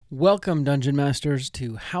Welcome, Dungeon Masters,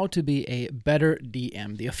 to How to Be a Better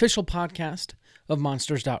DM, the official podcast of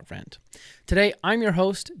Monsters.rent. Today, I'm your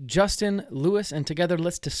host, Justin Lewis, and together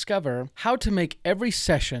let's discover how to make every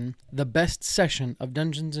session the best session of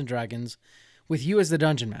Dungeons & Dragons with you as the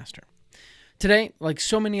Dungeon Master. Today, like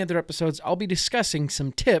so many other episodes, I'll be discussing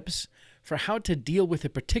some tips for how to deal with a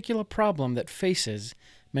particular problem that faces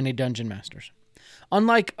many Dungeon Masters.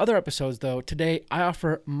 Unlike other episodes, though, today I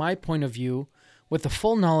offer my point of view with the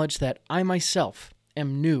full knowledge that I myself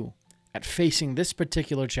am new at facing this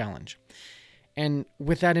particular challenge. And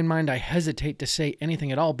with that in mind, I hesitate to say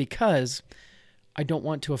anything at all because I don't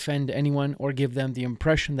want to offend anyone or give them the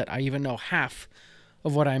impression that I even know half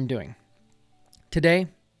of what I'm doing. Today,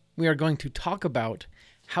 we are going to talk about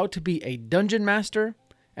how to be a dungeon master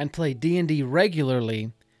and play D&D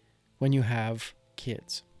regularly when you have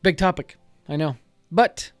kids. Big topic, I know,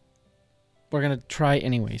 but we're going to try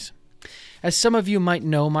anyways. As some of you might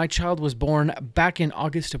know, my child was born back in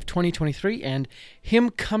August of 2023, and him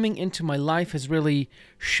coming into my life has really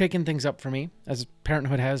shaken things up for me, as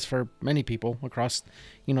parenthood has for many people across,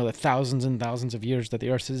 the thousands and thousands of years that the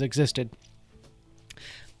earth has existed.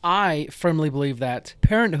 I firmly believe that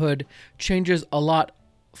parenthood changes a lot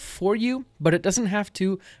for you, but it doesn't have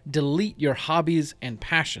to delete your hobbies and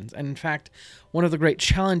passions. And in fact, one of the great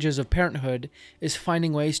challenges of parenthood is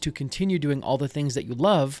finding ways to continue doing all the things that you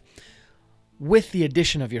love with the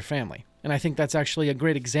addition of your family. And I think that's actually a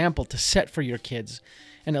great example to set for your kids.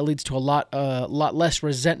 And it leads to a lot less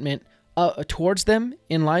resentment towards them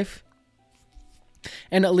in life.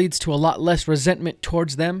 And it leads to a lot less resentment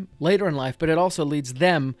towards them later in life, but it also leads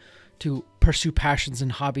them to pursue passions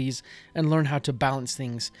and hobbies and learn how to balance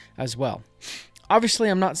things as well. Obviously,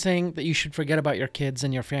 I'm not saying that you should forget about your kids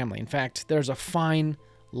and your family. In fact, there's a fine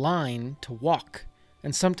line to walk.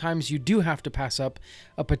 And sometimes you do have to pass up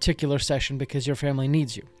a particular session because your family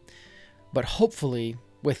needs you. But hopefully,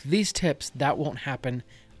 with these tips, that won't happen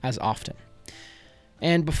as often.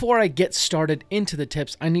 And before I get started into the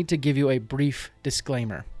tips, I need to give you a brief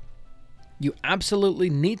disclaimer. You absolutely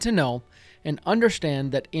need to know and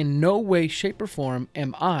understand that in no way, shape, or form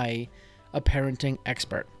am I a parenting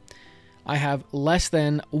expert. I have less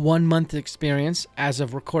than 1 month experience as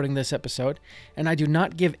of recording this episode, and I do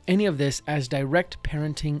not give any of this as direct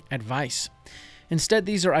parenting advice. Instead,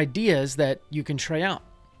 these are ideas that you can try out.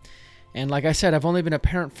 And like I said, I've only been a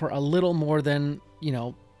parent for a little more than,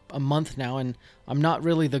 a month now, and I'm not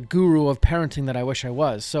really the guru of parenting that I wish I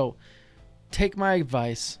was. So take my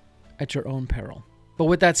advice at your own peril. But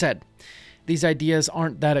with that said, these ideas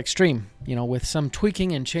aren't that extreme. With some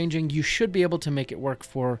tweaking and changing, you should be able to make it work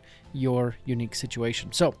for your unique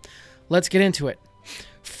situation. So let's get into it.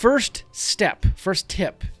 First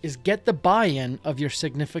tip is get the buy-in of your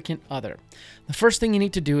significant other. The first thing you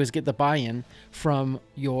need to do is get the buy-in from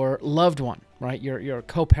your loved one, right? Your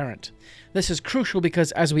co-parent. This is crucial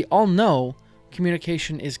because, as we all know,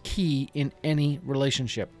 communication is key in any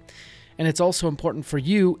relationship. And it's also important for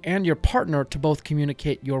you and your partner to both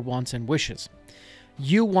communicate your wants and wishes.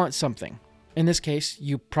 You want something. In this case,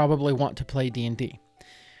 you probably want to play D&D.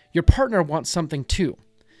 Your partner wants something too.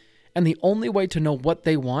 And the only way to know what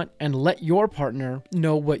they want and let your partner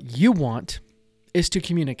know what you want is to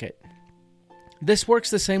communicate. This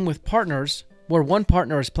works the same with partners where one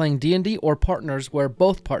partner is playing D&D or partners where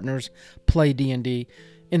both partners play D&D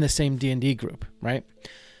in the same D&D group, right?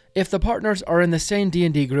 If the partners are in the same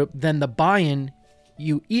D&D group, then the buy-in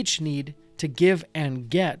you each need to give and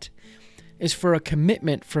get is for a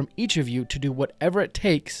commitment from each of you to do whatever it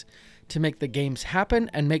takes to make the games happen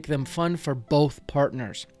and make them fun for both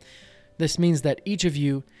partners. This means that each of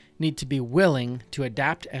you need to be willing to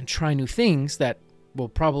adapt and try new things that will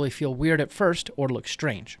probably feel weird at first or look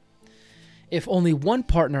strange. If only one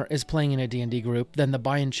partner is playing in a D&D group, then the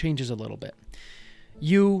buy-in changes a little bit.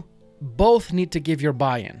 You both need to give your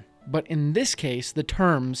buy-in, but in this case, the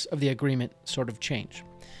terms of the agreement sort of change.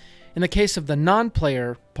 In the case of the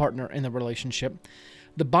non-player partner in the relationship,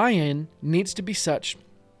 the buy-in needs to be such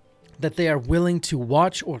that they are willing to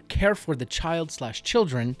watch or care for the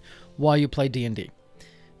child/children while you play D&D.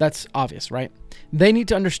 That's obvious, right? They need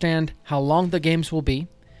to understand how long the games will be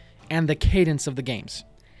and the cadence of the games.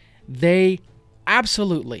 They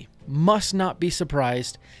absolutely must not be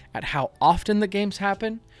surprised at how often the games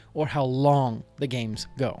happen or how long the games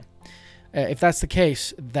go. If that's the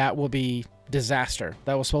case, that will be disaster.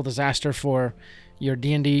 That will spell disaster for your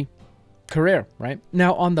D&D career, right?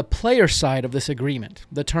 Now, on the player side of this agreement,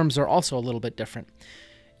 the terms are also a little bit different.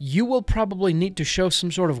 You will probably need to show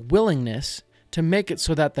some sort of willingness to make it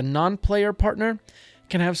so that the non-player partner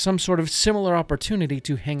can have some sort of similar opportunity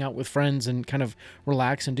to hang out with friends and kind of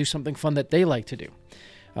relax and do something fun that they like to do.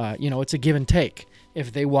 It's a give and take.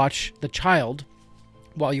 If they watch the child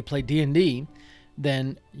while you play D&D,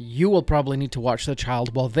 then you will probably need to watch the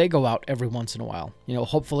child while they go out every once in a while,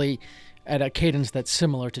 hopefully at a cadence that's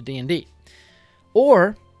similar to D&D.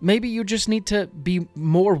 Or maybe you just need to be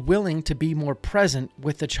more willing to be more present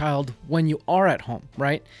with the child when you are at home,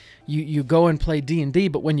 right? You go and play D&D,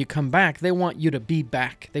 but when you come back, they want you to be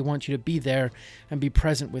back. They want you to be there and be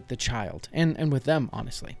present with the child and with them,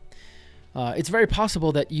 honestly. It's very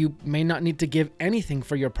possible that you may not need to give anything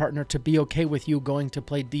for your partner to be okay with you going to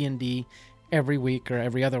play D&D every week or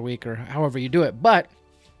every other week or however you do it. But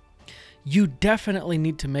you definitely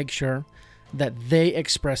need to make sure that they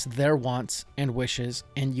express their wants and wishes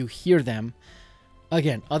and you hear them.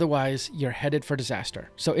 Again, otherwise you're headed for disaster.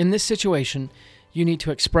 So in this situation, you need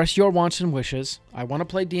to express your wants and wishes. I want to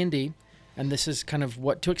play D&D, and this is kind of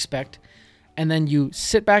what to expect. And then you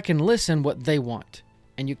sit back and listen what they want.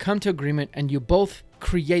 And you come to agreement and you both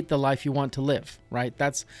create the life you want to live, right?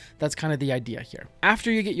 That's kind of the idea here.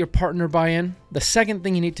 After you get your partner buy-in, the second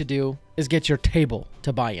thing you need to do is get your table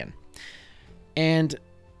to buy in. And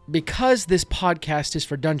because this podcast is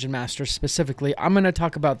for Dungeon Masters specifically, I'm going to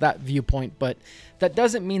talk about that viewpoint, but that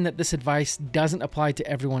doesn't mean that this advice doesn't apply to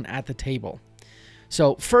everyone at the table.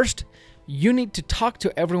 So first, you need to talk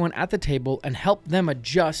to everyone at the table and help them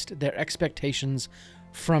adjust their expectations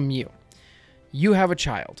from you. You have a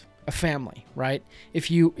child, a family, right? If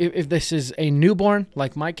this is a newborn,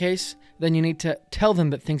 like my case, then you need to tell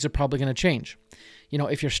them that things are probably going to change.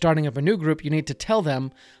 If you're starting up a new group, you need to tell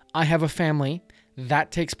them, I have a family.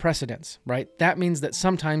 That takes precedence, right? That means that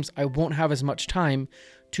sometimes I won't have as much time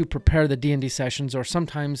to prepare the D&D sessions, or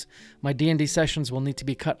sometimes my D&D sessions will need to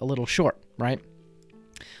be cut a little short, right?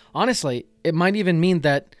 Honestly, it might even mean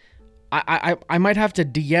that I might have to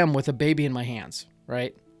DM with a baby in my hands,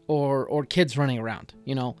 right? Or kids running around,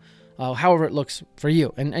 however it looks for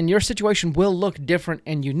you. And your situation will look different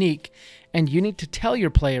and unique, and you need to tell your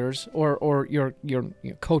players or your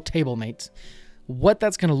co-table mates what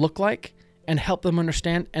that's going to look like and help them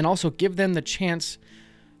understand, and also give them the chance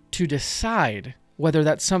to decide whether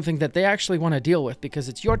that's something that they actually want to deal with, because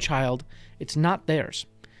it's your child, it's not theirs,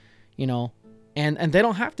 and they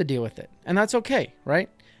don't have to deal with it. And that's okay, right?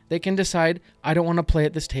 They can decide, I don't want to play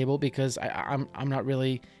at this table because I'm not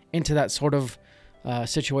really into that sort of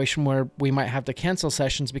situation where we might have to cancel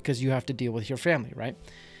sessions because you have to deal with your family, right?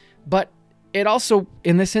 But it also,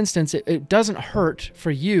 in this instance, it doesn't hurt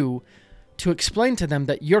for you to explain to them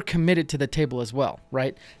that you're committed to the table as well,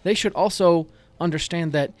 right? They should also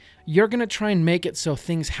understand that you're going to try and make it so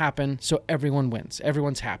things happen so everyone wins.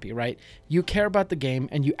 Everyone's happy, right? You care about the game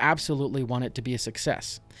and you absolutely want it to be a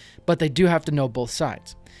success. But they do have to know both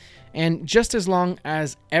sides. And just as long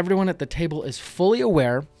as everyone at the table is fully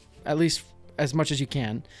aware, at least as much as you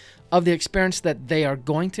can, of the experience that they are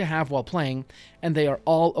going to have while playing, and they are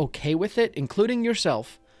all okay with it, including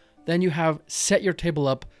yourself, then you have set your table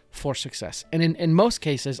up for success. And in most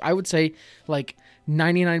cases, I would say like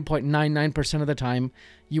 99.99% of the time,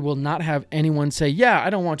 you will not have anyone say, yeah, I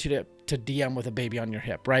don't want you to DM with a baby on your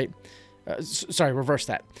hip, right? Reverse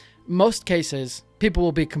that. Most cases, people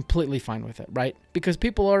will be completely fine with it, right? Because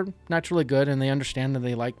people are naturally good and they understand and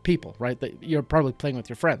they like people, right? That you're probably playing with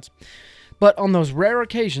your friends. But on those rare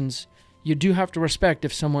occasions, you do have to respect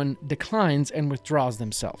if someone declines and withdraws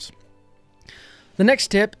themselves. The next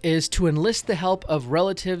tip is to enlist the help of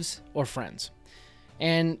relatives or friends.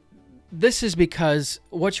 And this is because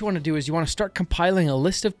what you want to do is you want to start compiling a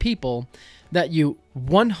list of people that you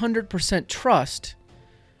 100% trust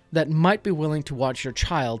that might be willing to watch your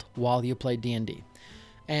child while you play D&D.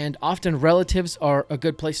 And often relatives are a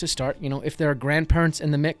good place to start. If there are grandparents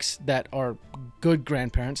in the mix that are good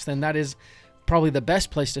grandparents, then that is probably the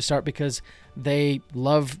best place to start, because they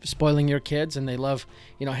love spoiling your kids and they love,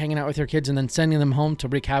 hanging out with your kids and then sending them home to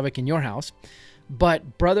wreak havoc in your house.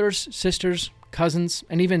 But brothers, sisters, cousins,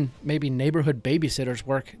 and even maybe neighborhood babysitters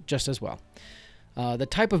work just as well. The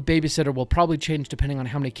type of babysitter will probably change depending on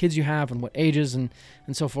how many kids you have and what ages and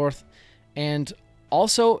so forth. And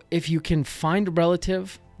also, if you can find a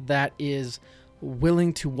relative that is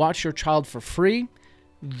willing to watch your child for free,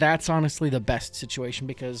 that's honestly the best situation,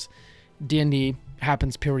 because D&D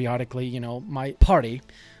happens periodically. My party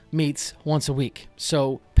meets once a week.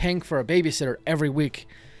 So paying for a babysitter every week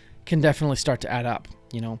can definitely start to add up,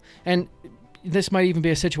 And this might even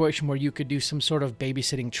be a situation where you could do some sort of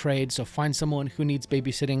babysitting trade. So find someone who needs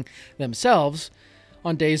babysitting themselves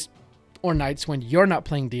on days or nights when you're not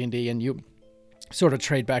playing D&D, and you sort of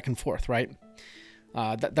trade back and forth, right?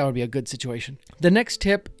 That would be a good situation. The next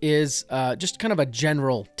tip is just kind of a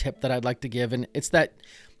general tip that I'd like to give, and it's that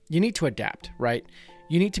you need to adapt, right?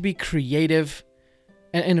 You need to be creative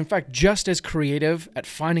and in fact, just as creative at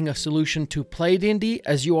finding a solution to play D&D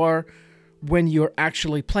as you are when you're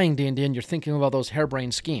actually playing D&D and you're thinking about those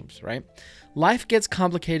harebrained schemes, right? Life gets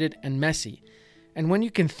complicated and messy, and when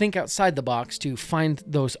you can think outside the box to find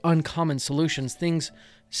those uncommon solutions,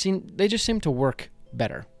 they just seem to work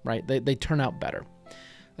better, right? They turn out better.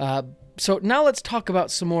 So now let's talk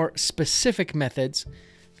about some more specific methods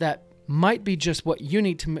that might be just what you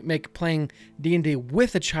need to make playing D&D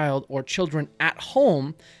with a child or children at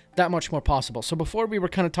home that much more possible. So before we were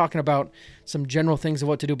kind of talking about some general things of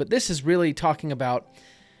what to do, but this is really talking about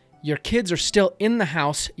your kids are still in the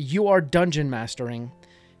house, you are dungeon mastering,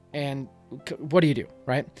 and what do you do,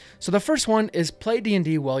 right? So the first one is play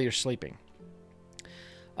D&D while you're sleeping.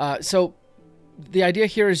 So the idea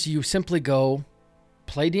here is you simply go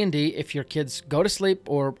play D&D if your kids go to sleep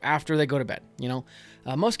or after they go to bed.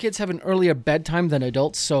 Most kids have an earlier bedtime than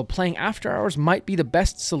adults, so playing after hours might be the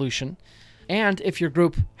best solution. And if your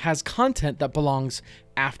group has content that belongs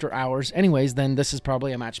after hours anyways, then this is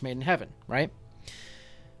probably a match made in heaven, right?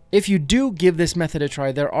 If you do give this method a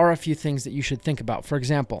try, there are a few things that you should think about. For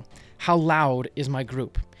example, how loud is my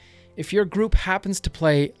group? If your group happens to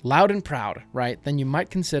play loud and proud, right, then you might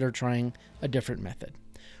consider trying a different method.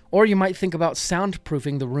 Or you might think about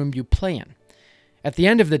soundproofing the room you play in. At the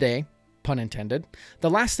end of the day, pun intended, the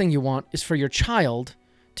last thing you want is for your child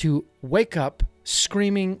to wake up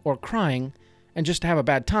screaming or crying and just to have a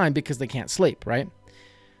bad time because they can't sleep, right?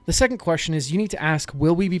 The second question is you need to ask,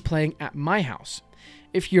 will we be playing at my house?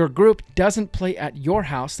 If your group doesn't play at your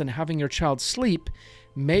house, then having your child sleep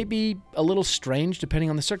may be a little strange depending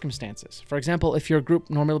on the circumstances. For example, if your group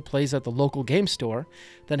normally plays at the local game store,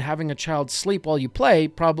 then having a child sleep while you play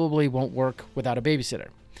probably won't work without a babysitter.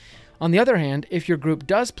 On the other hand, if your group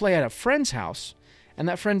does play at a friend's house, and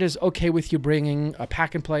that friend is okay with you bringing a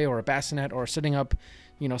pack and play or a bassinet or setting up,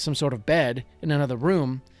 some sort of bed in another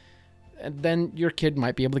room, then your kid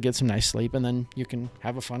might be able to get some nice sleep and then you can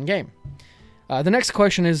have a fun game. The next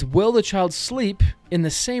question is, will the child sleep in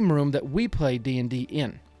the same room that we play D&D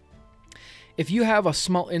in? If you have a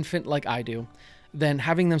small infant like I do, then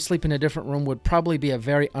having them sleep in a different room would probably be a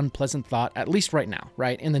very unpleasant thought, at least right now,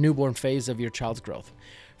 right, in the newborn phase of your child's growth.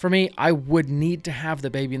 For me, I would need to have the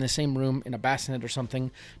baby in the same room in a bassinet or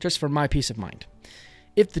something just for my peace of mind.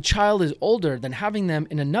 If the child is older, then having them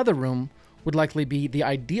in another room would likely be the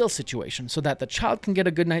ideal situation so that the child can get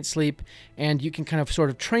a good night's sleep and you can kind of sort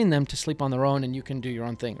of train them to sleep on their own and you can do your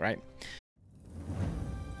own thing, right?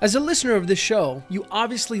 As a listener of this show, you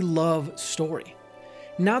obviously love story.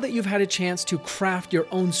 Now that you've had a chance to craft your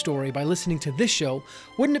own story by listening to this show,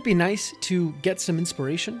 wouldn't it be nice to get some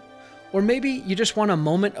inspiration? Or maybe you just want a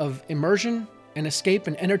moment of immersion and escape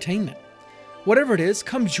and entertainment. Whatever it is,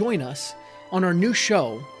 come join us on our new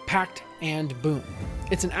show, Pact and Boon.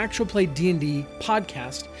 It's an actual play D&D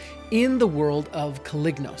podcast in the world of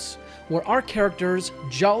Calignos, where our characters,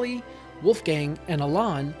 Jolly, Wolfgang, and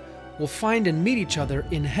Alan, will find and meet each other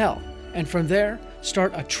in hell, and from there,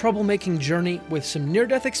 start a troublemaking journey with some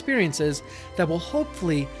near-death experiences that will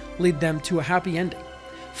hopefully lead them to a happy ending.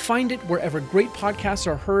 Find it wherever great podcasts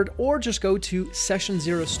are heard, or just go to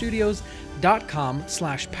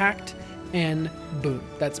sessionzerostudios.com/pact-and-boon.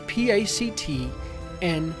 That's PACTNBOON.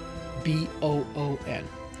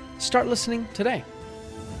 Start listening today.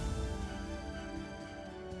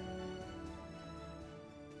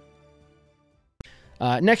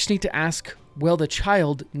 Next, you need to ask, will the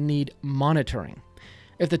child need monitoring?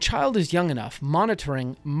 If the child is young enough,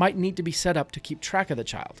 monitoring might need to be set up to keep track of the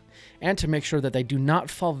child and to make sure that they do not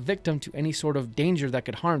fall victim to any sort of danger that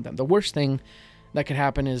could harm them. The worst thing that could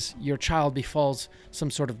happen is your child befalls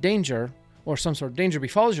some sort of danger, or some sort of danger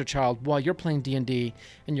befalls your child while you're playing D&D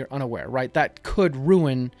and you're unaware, right? That could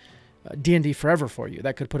ruin D&D forever for you.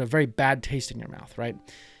 That could put a very bad taste in your mouth, right?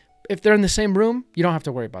 If they're in the same room, you don't have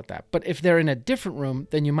to worry about that. But if they're in a different room,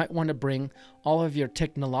 then you might want to bring all of your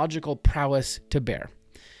technological prowess to bear.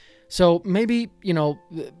 So maybe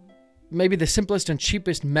the simplest and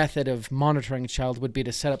cheapest method of monitoring a child would be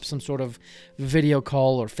to set up some sort of video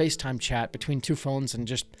call or FaceTime chat between two phones and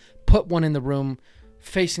just put one in the room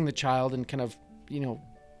facing the child and kind of,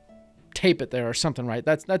 tape it there or something, right?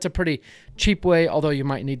 That's a pretty cheap way, although you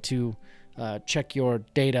might need to check your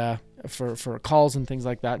data for calls and things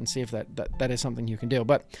like that and see if that is something you can do.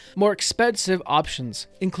 But more expensive options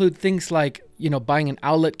include things like, buying an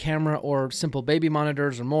outlet camera or simple baby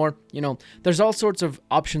monitors or more. There's all sorts of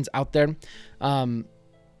options out there.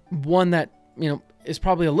 One that, is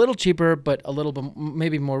probably a little cheaper, but a little bit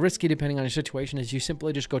maybe more risky depending on your situation is you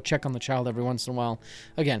simply just go check on the child every once in a while.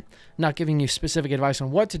 Again, not giving you specific advice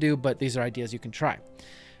on what to do, but these are ideas you can try.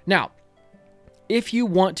 Now, if you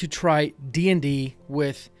want to try D&D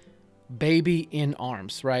with baby in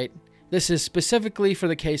arms, right? This is specifically for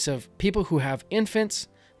the case of people who have infants,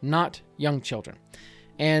 not young children.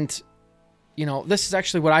 And this is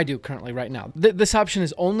actually what I do currently right now. This option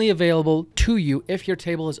is only available to you if your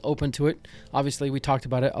table is open to it. Obviously, we talked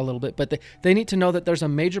about it a little bit, but they need to know that there's a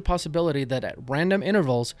major possibility that at random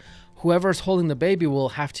intervals, whoever's holding the baby will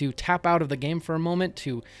have to tap out of the game for a moment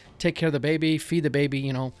to take care of the baby, feed the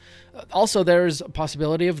baby, Also, there's a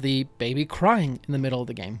possibility of the baby crying in the middle of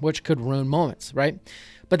the game, which could ruin moments, right?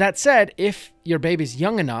 But that said, if your baby's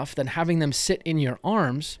young enough, then having them sit in your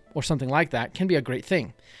arms or something like that can be a great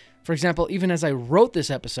thing. For example, even as I wrote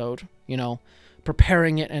this episode,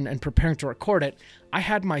 preparing it and preparing to record it, I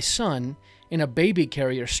had my son in a baby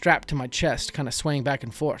carrier strapped to my chest, kind of swaying back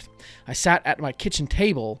and forth. I sat at my kitchen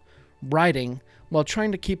table writing while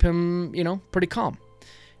trying to keep him, pretty calm.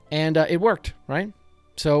 And it worked, right?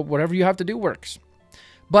 So whatever you have to do works.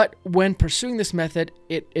 But when pursuing this method,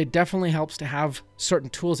 it definitely helps to have certain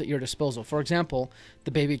tools at your disposal. For example,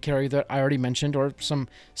 the baby carrier that I already mentioned, or some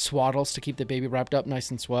swaddles to keep the baby wrapped up nice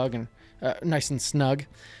and snug.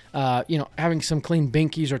 Having some clean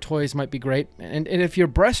binkies or toys might be great. And if you're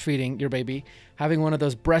breastfeeding your baby, having one of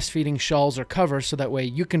those breastfeeding shawls or covers so that way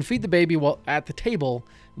you can feed the baby while at the table,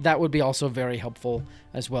 that would be also very helpful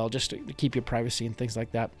as well, just to keep your privacy and things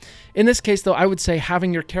like that. In this case, though, I would say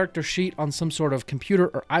having your character sheet on some sort of computer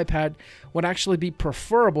or iPad would actually be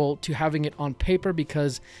preferable to having it on paper,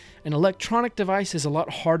 because an electronic device is a lot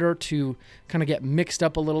harder to kind of get mixed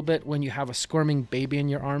up a little bit when you have a squirming baby in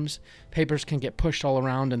your arms. Papers can get pushed all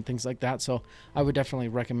around and things like that, so I would definitely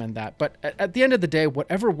recommend that. But at the end of the day,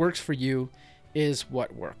 whatever works for you is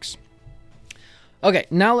what works. Okay,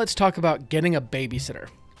 now let's talk about getting a babysitter.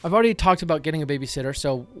 I've already talked about getting a babysitter,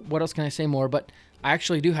 so what else can I say more? But I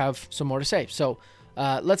actually do have some more to say, so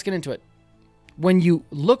let's get into it. When you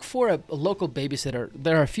look for a local babysitter,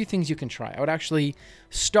 there are a few things you can try. I would actually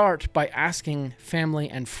start by asking family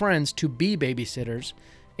and friends to be babysitters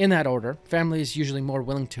in that order. Family is usually more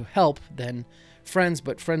willing to help than friends,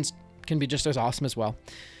 but friends can be just as awesome as well.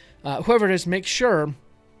 Whoever it is, make sure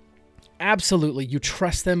absolutely you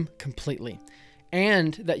trust them completely,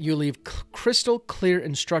 and that you leave crystal clear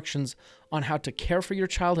instructions on how to care for your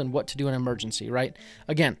child and what to do in an emergency, right?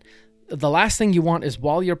 Again, the last thing you want is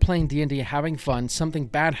while you're playing D&D having fun, something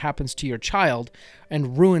bad happens to your child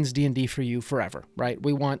and ruins D&D for you forever, right?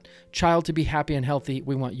 We want child to be happy and healthy.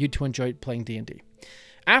 We want you to enjoy playing D&D.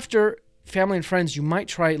 After family and friends, you might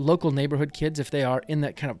try local neighborhood kids if they are in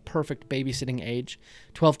that kind of perfect babysitting age.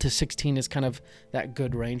 12 to 16 is kind of that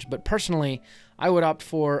good range. But personally, I would opt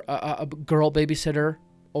for a girl babysitter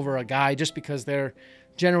over a guy, just because they're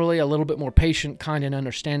generally a little bit more patient, kind, and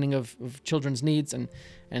understanding of children's needs,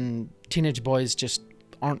 and teenage boys just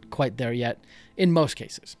aren't quite there yet in most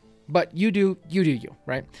cases. But you do you,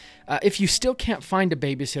 right? If you still can't find a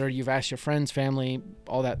babysitter, you've asked your friends, family,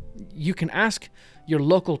 all that, you can ask your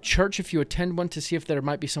local church if you attend one to see if there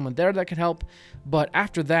might be someone there that could help. But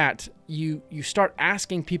after that, you start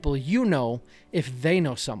asking people if they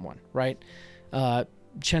know someone, right?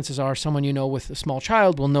 Chances are someone with a small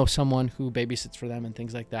child will know someone who babysits for them and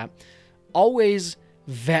things like that. Always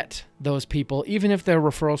vet those people, even if they're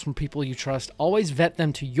referrals from people you trust. Always vet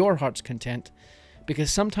them to your heart's content,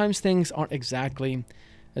 because sometimes things aren't exactly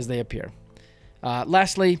as they appear.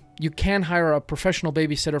 Lastly, you can hire a professional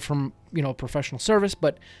babysitter from professional service,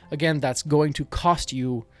 but again, that's going to cost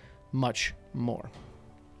you much more.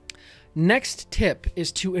 Next tip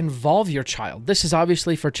is to involve your child. This is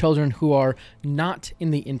obviously for children who are not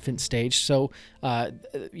in the infant stage. So,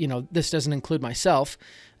 this doesn't include myself.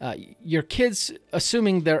 Your kids,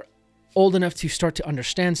 assuming they're old enough to start to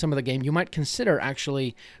understand some of the game, you might consider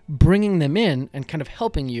actually bringing them in and kind of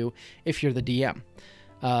helping you if you're the DM.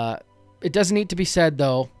 It doesn't need to be said,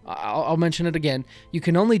 though. I'll mention it again. You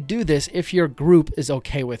can only do this if your group is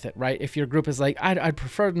okay with it, right? If your group is like, I'd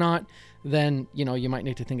prefer not, then, you might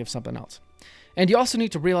need to think of something else. And you also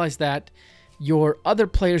need to realize that your other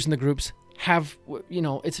players in the groups have,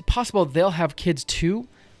 it's possible they'll have kids too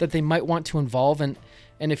that they might want to involve. And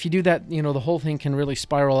if you do that, the whole thing can really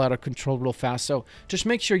spiral out of control real fast. So just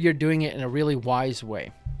make sure you're doing it in a really wise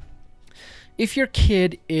way. If your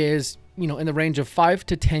kid is in the range of 5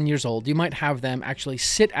 to 10 years old, you might have them actually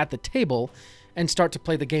sit at the table and start to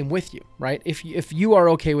play the game with you, right? If you are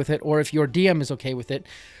okay with it, or if your DM is okay with it,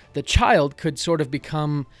 the child could sort of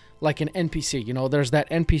become like an NPC. There's that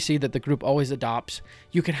NPC that the group always adopts.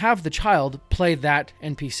 You could have the child play that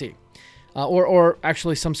NPC, or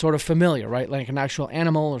actually some sort of familiar, right? Like an actual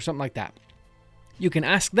animal or something like that. You can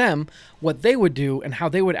ask them what they would do and how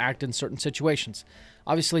they would act in certain situations.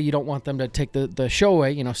 Obviously, you don't want them to take the show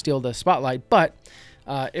away, steal the spotlight, but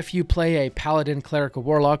if you play a paladin, cleric, or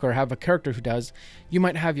warlock, or have a character who does, you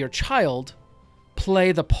might have your child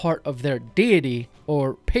play the part of their deity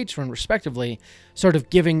or patron, respectively, sort of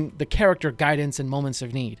giving the character guidance in moments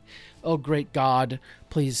of need. Oh, great God,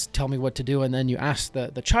 please tell me what to do. And then you ask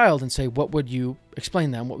the child and say, what would you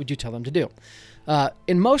explain them? What would you tell them to do?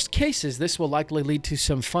 In most cases, this will likely lead to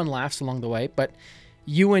some fun laughs along the way, but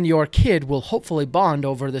you and your kid will hopefully bond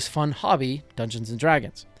over this fun hobby, Dungeons and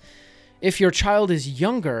Dragons. If your child is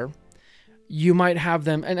younger, you might have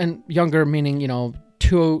them, and younger meaning,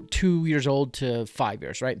 2 years old to 5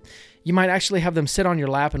 years, right? You might actually have them sit on your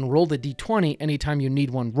lap and roll the d20 anytime you need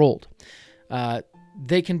one rolled.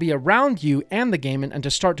 They can be around you and the game and to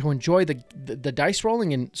start to enjoy the dice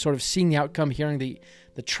rolling and sort of seeing the outcome, hearing the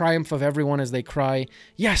triumph of everyone as they cry,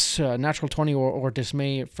 yes, natural 20 or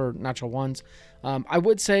dismay for natural ones. I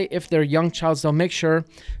would say if they're young childs, though, make sure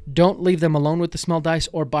don't leave them alone with the small dice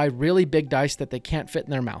or buy really big dice that they can't fit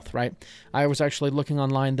in their mouth, right? I was actually looking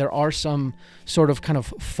online. There are some sort of kind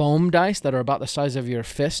of foam dice that are about the size of your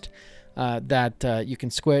fist that you can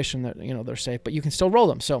squish and they're safe, but you can still roll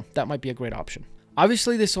them. So that might be a great option.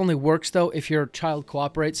 Obviously, this only works, though, if your child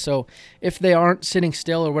cooperates. So if they aren't sitting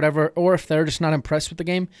still or whatever, or if they're just not impressed with the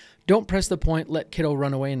game, don't press the point, let kiddo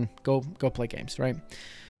run away and go play games, right?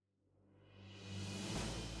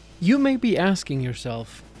 You may be asking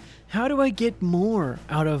yourself, how do I get more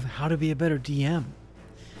out of How to Be a Better DM?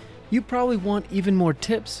 You probably want even more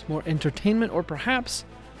tips, more entertainment, or perhaps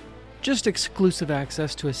just exclusive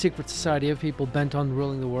access to a secret society of people bent on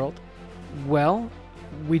ruling the world. Well,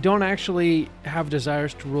 we don't actually have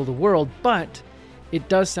desires to rule the world, but it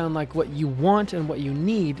does sound like what you want and what you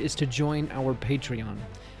need is to join our Patreon.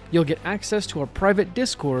 You'll get access to our private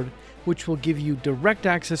Discord, which will give you direct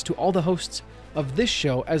access to all the hosts of this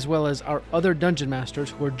show, as well as our other Dungeon Masters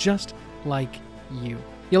who are just like you.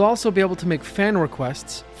 You'll also be able to make fan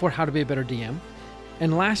requests for How to Be a Better DM.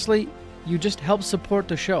 And lastly, you just help support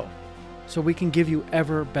the show so we can give you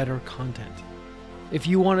ever better content. If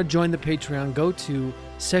you want to join the Patreon, go to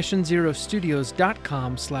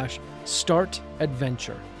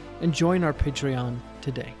sessionzerostudios.com/startadventure and join our Patreon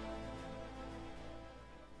today.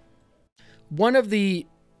 One of the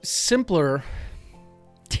simpler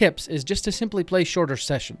tips is just to simply play shorter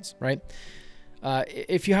sessions, right?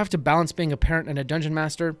 If you have to balance being a parent and a dungeon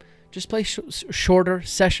master, just play shorter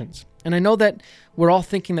sessions. And I know that we're all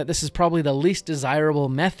thinking that this is probably the least desirable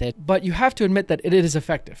method, but you have to admit that it is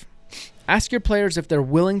effective. Ask your players if they're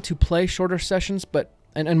willing to play shorter sessions,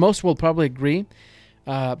 and most will probably agree.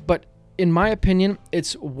 But in my opinion,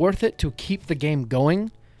 it's worth it to keep the game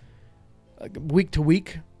going week to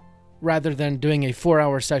week rather than doing a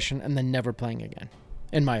 4-hour session and then never playing again,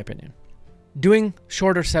 in my opinion. Doing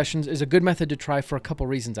shorter sessions is a good method to try for a couple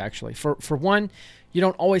reasons, actually. For one, you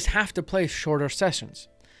don't always have to play shorter sessions.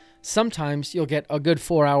 Sometimes you'll get a good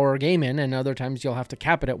 4-hour game in, and other times you'll have to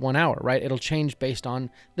cap it at 1 hour, right? It'll change based on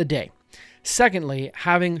the day. Secondly,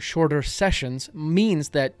 having shorter sessions means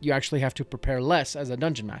that you actually have to prepare less as a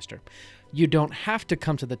dungeon master. You don't have to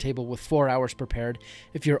come to the table with 4 hours prepared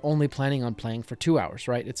if you're only planning on playing for 2 hours,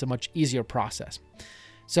 right? It's a much easier process.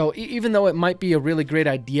 So even though it might be a really great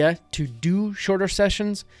idea to do shorter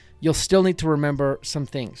sessions, you'll still need to remember some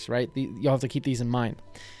things, right? You'll have to keep these in mind.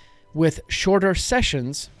 With shorter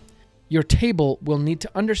sessions, your table will need to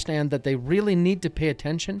understand that they really need to pay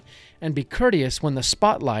attention and be courteous when the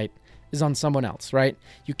spotlight is on someone else, right?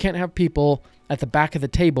 You can't have people at the back of the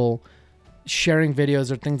table sharing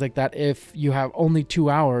videos or things like that if you have only 2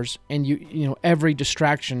 hours and every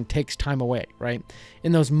distraction takes time away, right?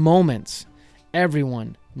 In those moments,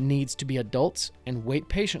 everyone needs to be adults and wait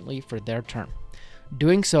patiently for their turn.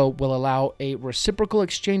 Doing so will allow a reciprocal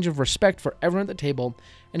exchange of respect for everyone at the table,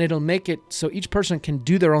 and it'll make it so each person can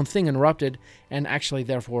do their own thing uninterrupted and actually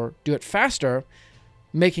therefore do it faster,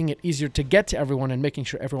 making it easier to get to everyone and making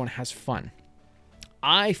sure everyone has fun.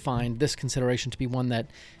 I find this consideration to be one that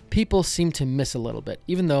people seem to miss a little bit.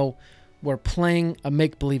 Even though we're playing a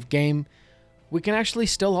make-believe game, we can actually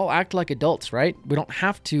still all act like adults, right? We don't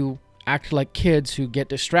have to act like kids who get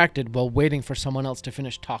distracted while waiting for someone else to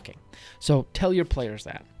finish talking. So tell your players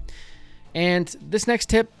that. And this next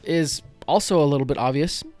tip is also a little bit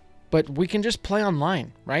obvious, but we can just play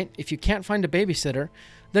online, right? If you can't find a babysitter,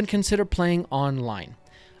 then consider playing online.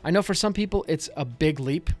 I know for some people it's a big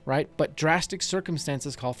leap, right? But drastic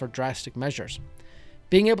circumstances call for drastic measures.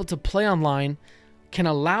 Being able to play online can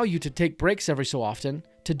allow you to take breaks every so often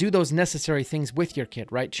to do those necessary things with your kid,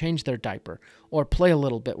 right? Change their diaper or play a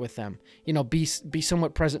little bit with them. Be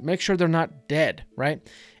somewhat present. Make sure they're not dead, right?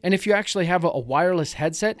 And if you actually have a wireless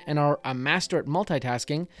headset and are a master at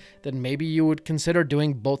multitasking, then maybe you would consider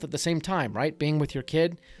doing both at the same time, right? Being with your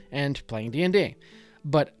kid and playing D&D.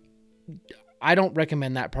 But I don't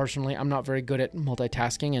recommend that personally. I'm not very good at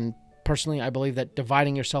multitasking, and personally, I believe that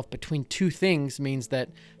dividing yourself between two things means that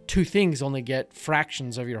two things only get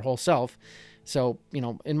fractions of your whole self. So,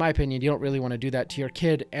 in my opinion, you don't really want to do that to your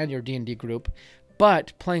kid and your D&D group,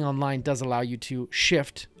 but playing online does allow you to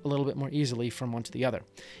shift a little bit more easily from one to the other.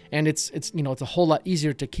 And it's a whole lot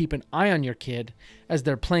easier to keep an eye on your kid as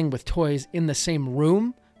they're playing with toys in the same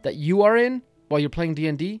room that you are in while you're playing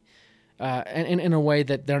D&D, and in a way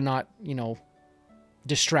that they're not,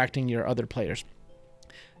 distracting your other players.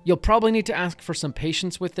 You'll probably need to ask for some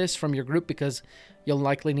patience with this from your group, because you'll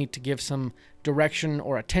likely need to give some direction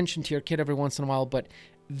or attention to your kid every once in a while, but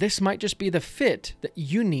this might just be the fit that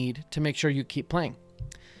you need to make sure you keep playing.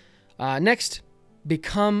 Next,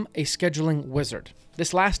 become a scheduling wizard.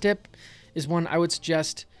 This last tip is one I would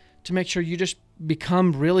suggest to make sure you just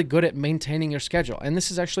become really good at maintaining your schedule. And this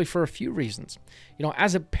is actually for a few reasons.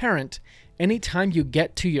 As a parent, any time you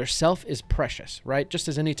get to yourself is precious, right? Just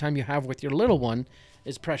as any time you have with your little one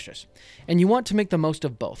is precious. And you want to make the most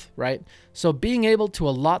of both, right? So being able to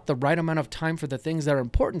allot the right amount of time for the things that are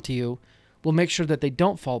important to you will make sure that they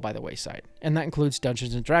don't fall by the wayside. And that includes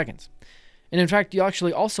Dungeons and Dragons. And in fact, you'll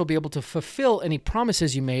actually also be able to fulfill any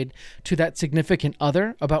promises you made to that significant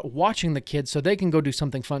other about watching the kids so they can go do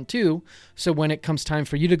something fun too. So when it comes time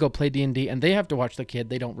for you to go play D&D and they have to watch the kid,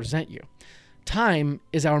 they don't resent you. Time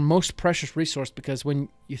is our most precious resource, because when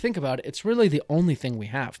you think about it, it's really the only thing we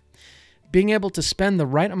have. Being able to spend the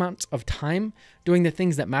right amount of time doing the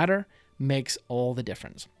things that matter makes all the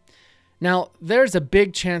difference. Now, there's a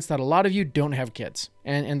big chance that a lot of you don't have kids,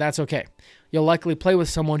 and that's okay. You'll likely play with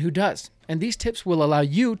someone who does, and these tips will allow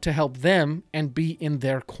you to help them and be in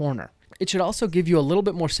their corner. It should also give you a little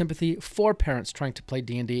bit more sympathy for parents trying to play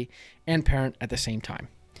D&D and parent at the same time.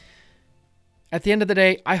 At the end of the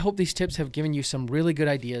day, I hope these tips have given you some really good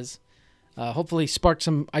ideas, hopefully sparked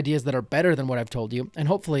some ideas that are better than what I've told you, and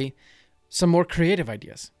hopefully some more creative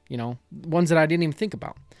ideas, ones that I didn't even think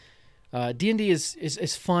about. D&D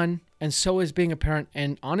is fun, and so is being a parent,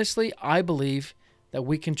 and honestly, I believe that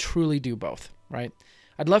we can truly do both, right?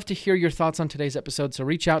 I'd love to hear your thoughts on today's episode, so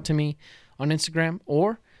reach out to me on Instagram,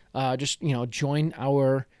 or just join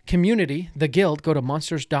our community, the Guild. Go to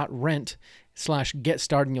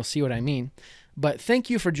monsters.rent/get-started, and you'll see what I mean. But thank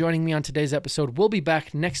you for joining me on today's episode. We'll be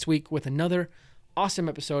back next week with another awesome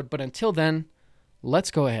episode, but until then, let's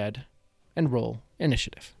go ahead and roll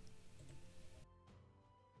initiative.